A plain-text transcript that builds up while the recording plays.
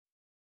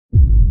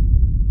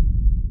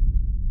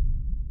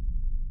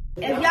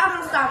If y'all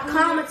don't stop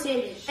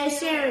commenting and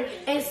sharing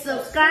and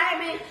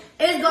subscribing,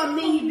 it's gonna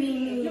be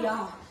me,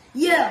 y'all.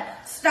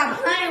 Yeah,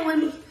 stop playing with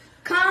me.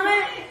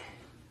 Comment.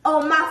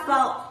 Oh, my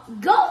fault.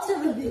 Go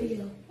to the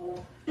video.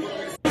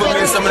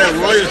 Put in some of that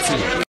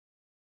royalty.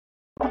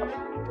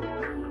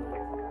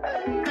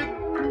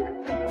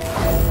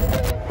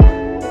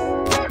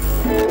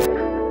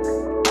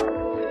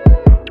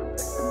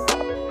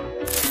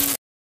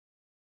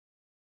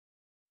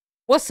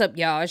 What's up,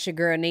 y'all? It's your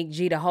girl, Nick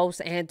G, the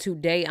host, and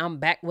today I'm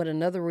back with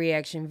another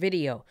reaction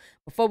video.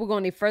 Before we go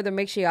any further,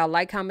 make sure y'all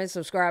like, comment,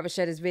 subscribe, and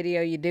share this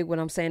video. You dig what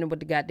I'm saying with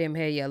the goddamn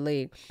hell y'all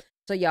leave.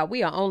 So, y'all,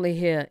 we are only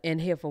here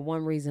for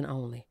one reason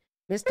only.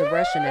 Mr.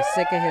 Russian is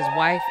sick of his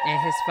wife and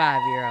his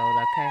 5-year-old,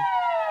 okay?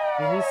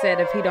 And he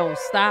said if they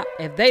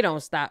don't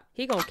stop,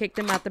 he gonna kick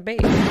them out the bed.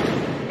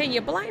 Can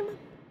you blame him?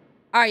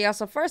 All right, y'all.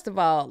 So first of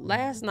all,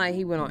 last night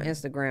he went on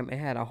Instagram and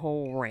had a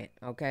whole rant,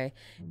 okay?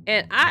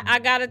 And I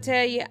gotta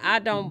tell you, I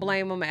don't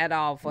blame him at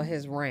all for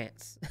his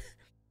rants.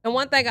 And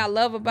one thing I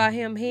love about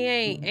him, he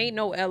ain't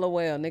no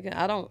LOL,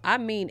 nigga. I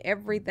mean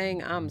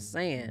everything I'm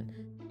saying.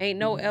 Ain't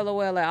no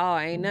LOL at all.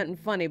 Ain't nothing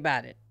funny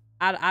about it.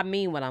 I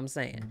mean what I'm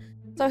saying.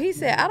 So he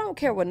said, I don't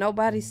care what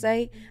nobody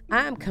say.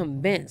 I'm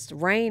convinced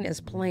Rain is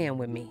playing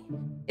with me.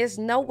 It's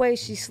no way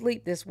she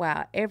sleep this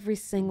wild every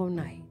single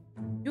night.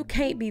 You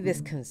can't be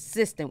this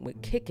consistent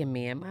with kicking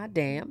me in my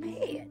damn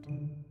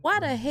head. Why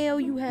the hell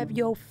you have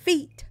your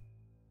feet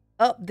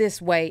up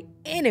this way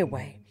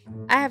anyway?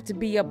 I have to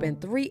be up in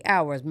 3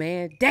 hours,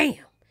 man.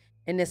 Damn.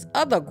 And this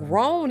other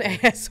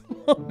grown-ass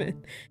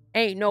woman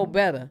ain't no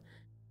better.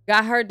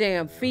 Got her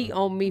damn feet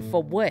on me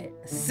for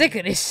what? Sick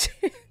of this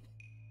shit.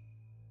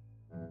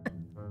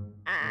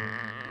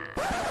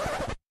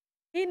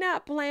 He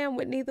not playing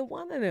with neither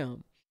one of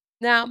them.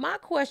 Now, my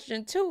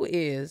question, too,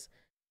 is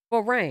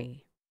for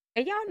Rain.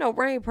 And y'all know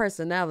Rain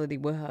personality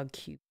with her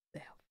cute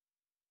self.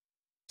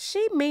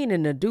 She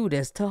meaning to do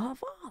this to her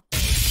father.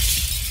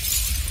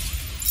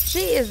 She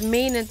is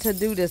meaning to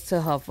do this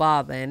to her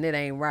father, and it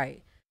ain't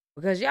right.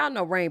 Because y'all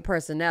know Rain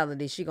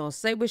personality. She gonna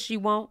say what she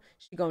want.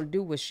 She gonna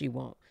do what she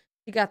want.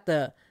 She got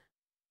the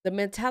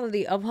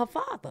mentality of her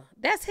father.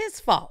 That's his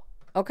fault,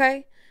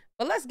 okay?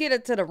 But let's get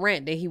into the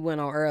rant that he went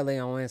on early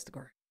on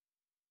Instagram.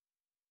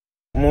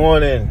 Good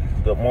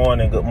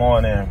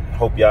morning.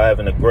 Hope y'all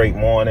having a great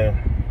morning.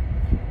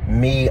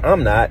 Me,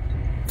 I'm not.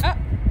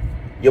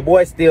 Your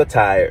boy's still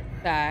tired.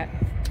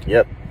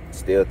 Yep,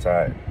 still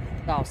tired.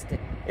 Exhausted.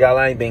 Y'all,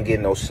 I ain't been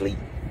getting no sleep.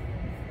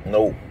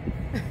 Nope.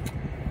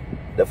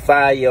 The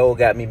 5-year-old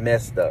got me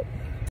messed up.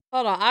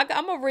 Hold on, I'm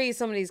going to read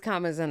some of these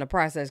comments in the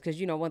process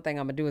because you know one thing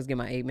I'm going to do is get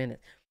my 8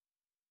 minutes.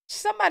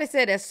 Somebody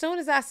said, as soon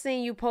as I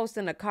seen you post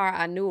in the car,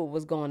 I knew it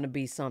was going to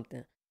be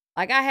something.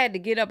 Like I had to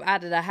get up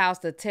out of the house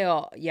to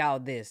tell y'all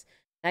this.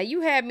 Now,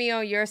 you had me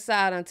on your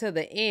side until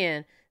the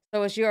end,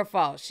 so it's your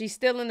fault. She's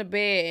still in the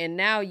bed, and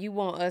now you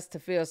want us to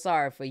feel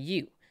sorry for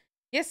you.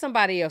 Get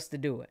somebody else to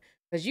do it.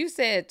 Because you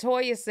said,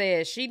 Toya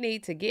said she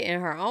needs to get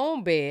in her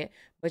own bed,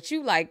 but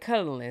you like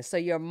cuddling. So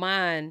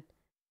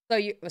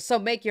so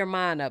make your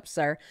mind up,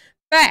 sir.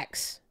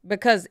 Facts.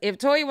 Because if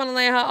Toya want to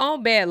lay in her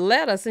own bed,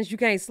 let her, since you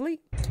can't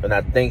sleep. And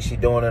I think she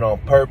doing it on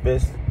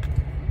purpose.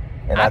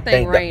 And I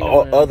think the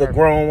other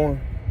grown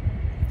one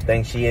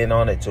think she in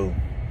on it too.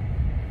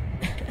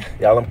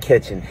 Y'all, I'm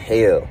catching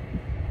hell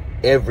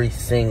every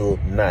single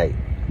night.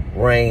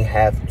 Rain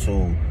have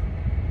to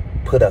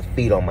put her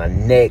feet on my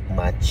neck,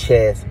 my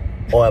chest,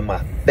 or in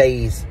my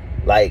face.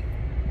 Like,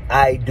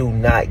 I do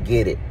not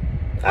get it.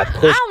 I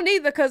don't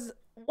either, because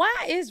why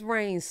is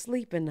Rain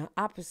sleeping the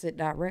opposite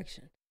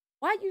direction?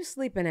 Why you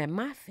sleeping at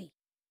my feet?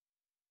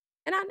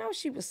 And I know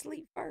she was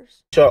asleep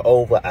first. Her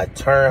over, I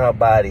turn her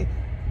body.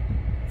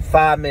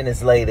 5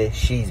 minutes later,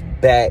 she's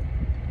back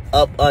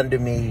up under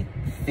me,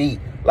 feet.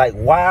 Like,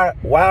 why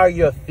are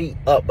your feet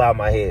up by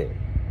my head?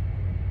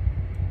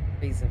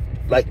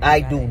 Like,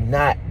 I do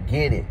not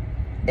get it.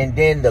 And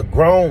then the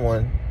grown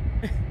one,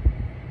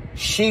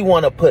 she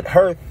want to put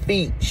her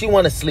feet, she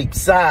want to sleep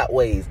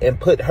sideways and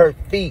put her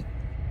feet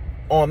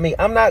on me.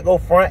 I'm not going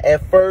to front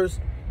at first,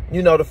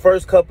 you know, the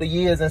first couple of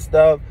years and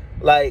stuff.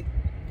 Like,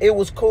 it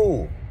was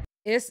cool.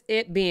 It's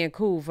it being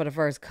cool for the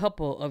first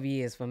couple of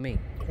years for me.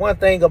 One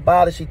thing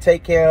about it, she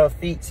take care of her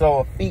feet,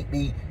 so her feet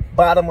be,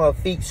 bottom of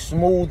her feet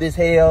smooth as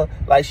hell.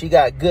 Like, she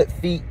got good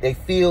feet. They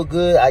feel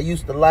good. I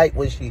used to like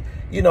when she,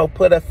 you know,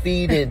 put her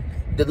feet in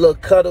the little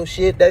cuddle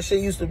shit. That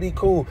shit used to be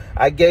cool.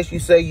 I guess you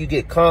say you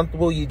get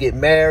comfortable, you get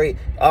married,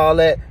 all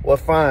that. Well,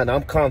 fine,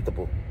 I'm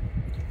comfortable.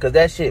 Because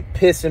that shit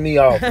pissing me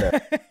off now.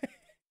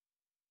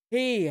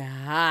 He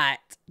hot.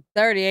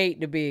 38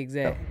 to be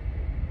exact.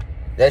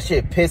 That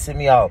shit pissing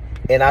me off.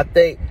 And I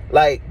think,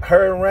 like,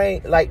 her and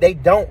Rain, like, they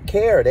don't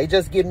care. They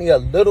just give me a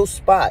little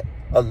spot.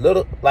 A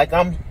little, like,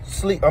 I'm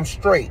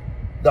straight.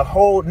 The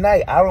whole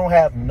night, I don't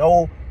have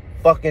no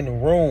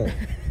fucking room.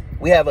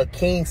 We have a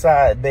king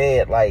size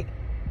bed. Like,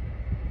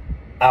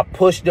 I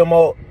push them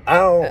all. I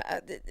don't.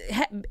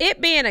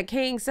 It being a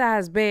king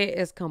size bed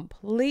is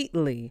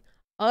completely,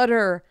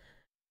 utter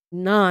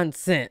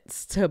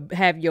nonsense to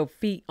have your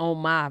feet on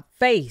my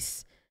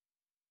face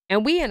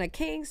And we in a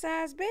king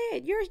size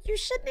bed. You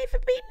shouldn't even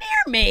be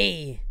near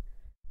me.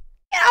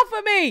 Get off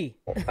of me.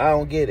 I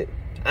don't get it.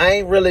 I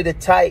ain't really the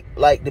type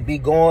like to be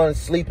going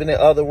sleeping in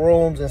other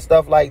rooms and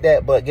stuff like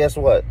that. But guess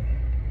what?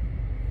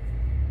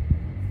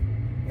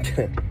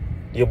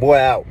 Your boy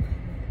out.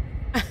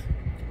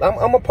 I'm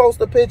gonna post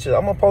a picture.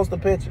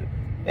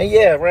 And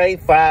yeah, right,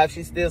 5,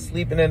 she's still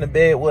sleeping in the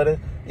bed with her.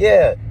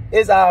 Yeah,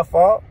 it's our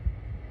fault.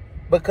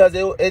 Because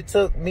it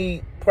took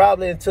me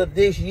probably until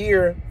this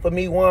year for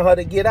me wanting her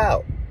to get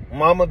out.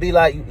 Mama be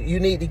like,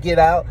 you need to get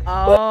out.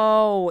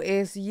 Oh,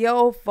 it's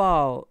your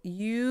fault.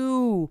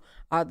 You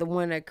are the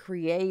one that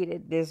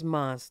created this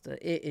monster.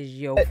 It is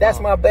your fault.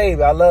 That's my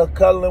baby. I love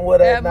cuddling with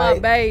her at night. That's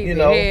my baby. You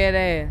know? Head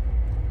ass.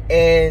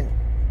 And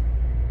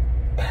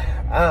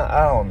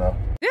I don't know.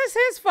 This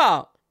his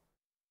fault.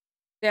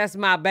 That's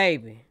my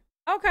baby.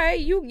 Okay,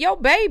 your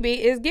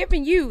baby is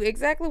giving you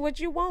exactly what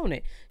you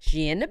wanted.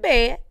 She in the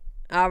bed,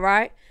 all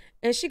right,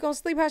 and she gonna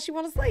sleep how she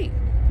wanna sleep.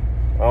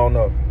 I don't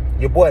know.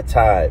 Your boy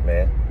tired,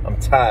 man. I'm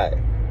tired.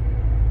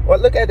 Well,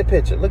 look at the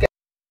picture. Look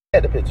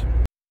at the picture.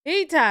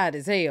 He tired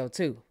as hell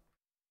too.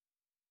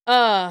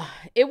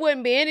 It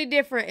wouldn't be any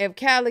different if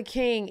Cali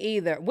King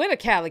either. With a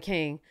Cali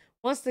King,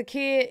 once the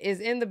kid is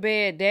in the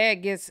bed, dad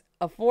gets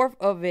a fourth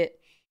of it.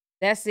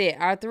 That's it.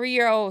 Our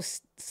 3-year-old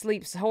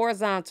sleeps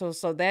horizontal,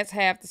 so that's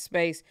half the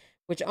space,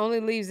 which only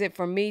leaves it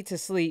for me to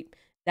sleep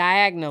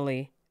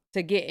diagonally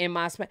to get in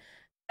my space.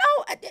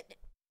 No,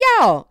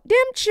 y'all, them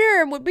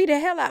children would be the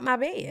hell out my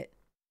bed.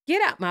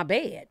 Get out my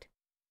bed.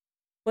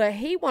 But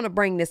he want to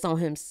bring this on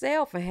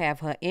himself and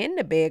have her in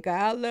the bed.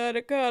 I love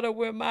to cuddle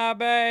with my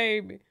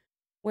baby.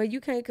 Well,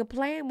 you can't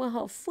complain when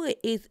her foot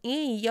is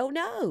in your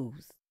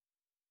nose.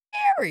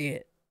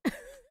 Period.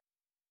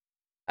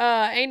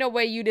 Ain't no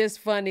way you this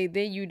funny,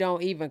 then you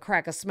don't even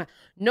crack a smile.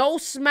 No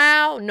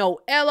smile, no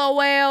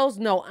LOLs,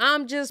 no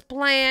I'm just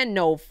playing,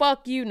 no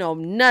fuck you, no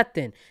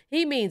nothing.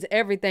 He means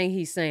everything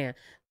he's saying.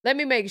 Let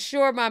me make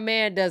sure my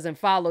man doesn't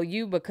follow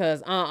you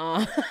because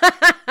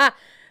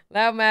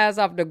Laugh my ass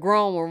off the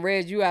grown one,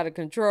 Reg, you out of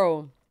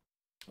control.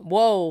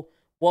 Whoa.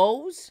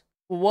 Woes?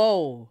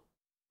 Whoa.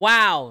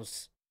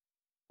 Wows.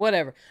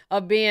 Whatever.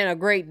 Of being a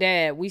great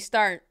dad. We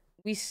starting.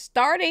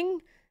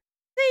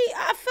 See,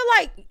 I feel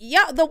like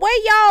y'all, the way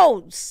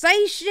y'all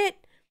say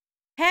shit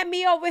had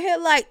me over here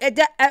like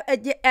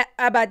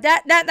about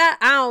that.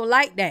 I don't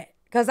like that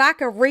because I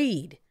can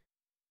read.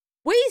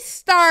 We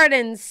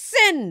starting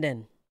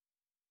sending.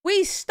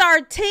 We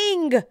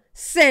starting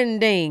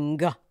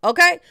sending.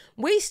 Okay?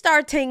 We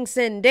starting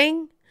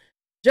sending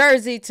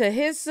Jersey to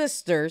his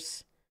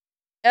sisters.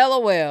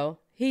 LOL.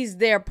 He's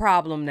their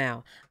problem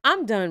now.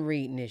 I'm done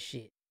reading this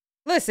shit.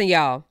 Listen,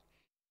 y'all.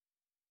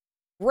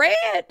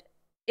 Red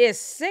is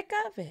sick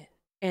of it.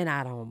 And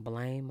I don't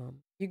blame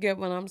him. You get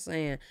what I'm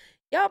saying?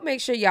 Y'all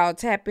make sure y'all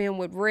tap in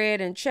with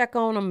Red and check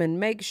on him and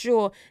make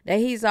sure that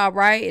he's all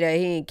right, that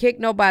he ain't kicked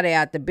nobody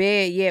out the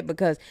bed yet,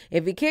 because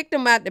if he kicked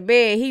him out the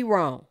bed, he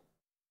wrong.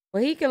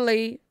 But he can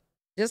leave.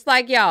 Just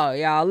like y'all.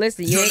 Y'all,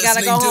 listen, you ain't got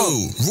to go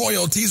home.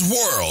 Royalties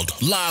World,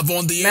 live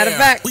on the Matter air.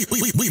 of fact,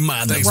 we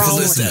mind thanks for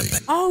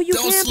listening. Oh, you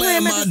Don't can't play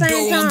him at the slam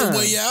same my door time. on the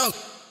way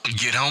out.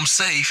 Get home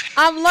safe.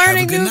 I'm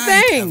learning new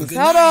night. things.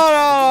 Hold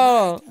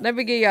on. Let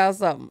me give y'all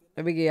something.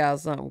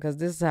 Because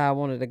this is how I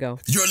wanted to go.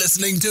 You're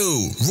listening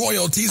to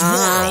Royalties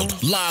World,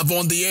 live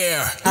on the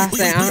air. We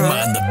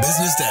mind the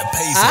business that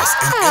pays us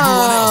and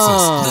everyone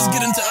else's. Let's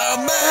get into our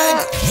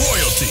bag.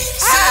 Royalty.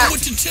 Say it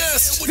with your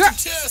chest. With your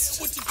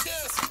chest. With your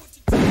chest.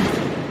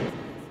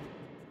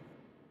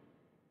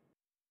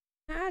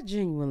 I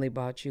genuinely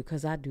bought you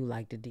because I do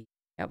like the DJ.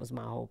 That was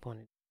my whole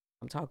point.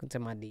 I'm talking to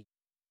my DJ.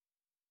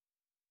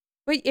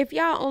 But if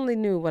y'all only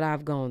knew what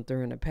I've gone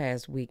through in the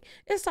past week,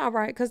 it's all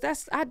right, because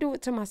I do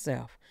it to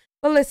myself.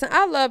 But listen,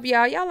 I love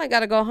y'all. Y'all ain't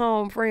got to go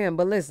home, friend.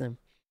 But listen,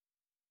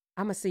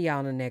 I'm going to see y'all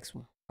in the next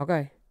one.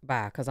 Okay?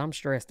 Bye, because I'm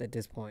stressed at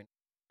this point.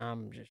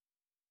 I'm just